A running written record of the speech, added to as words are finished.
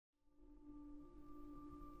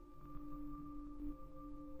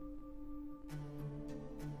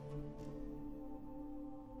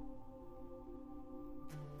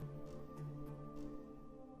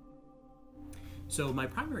So my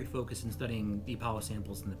primary focus in studying the Apollo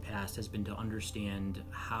samples in the past has been to understand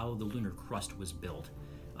how the lunar crust was built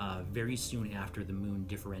very soon after the moon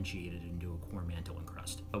differentiated into a core mantle and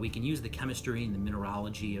crust. We can use the chemistry and the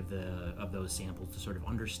mineralogy of those samples to sort of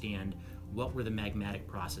understand what were the magmatic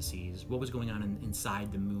processes, what was going on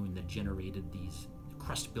inside the moon that generated these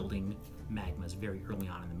crust building magmas very early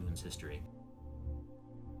on in the moon's history.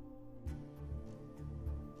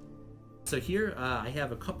 So here I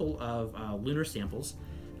have a couple of lunar samples.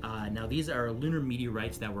 Now these are lunar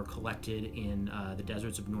meteorites that were collected in the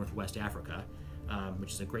deserts of Northwest Africa,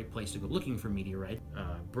 which is a great place to go looking for meteorite,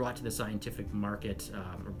 brought to the scientific market,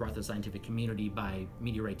 or brought to the scientific community by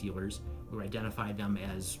meteorite dealers who identified them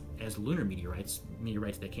as lunar meteorites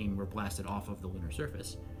that were blasted off of the lunar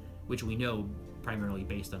surface, which we know primarily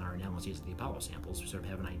based on our analyses of the Apollo samples. We sort of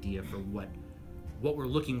have an idea for what we're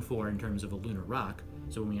looking for in terms of a lunar rock.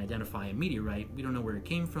 So when we identify a meteorite, we don't know where it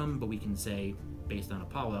came from, but we can say, based on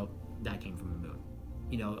Apollo, that came from the moon.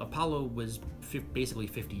 You know, Apollo was basically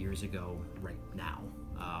 50 years ago right now.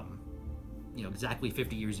 You know, exactly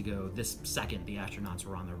 50 years ago, this second, the astronauts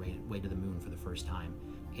were on their way to the moon for the first time.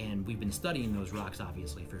 And we've been studying those rocks,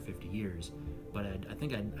 obviously, for 50 years. But I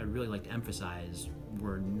think I'd really like to emphasize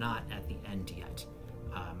we're not at the end yet.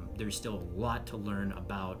 There's still a lot to learn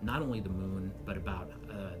about not only the moon, but about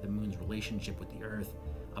the moon's relationship with the Earth,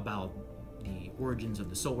 about the origins of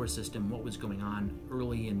the solar system, what was going on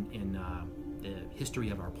early in the history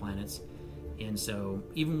of our planets. And so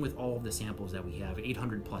even with all of the samples that we have,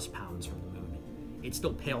 800 plus pounds from the moon, it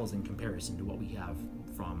still pales in comparison to what we have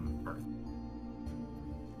from Earth.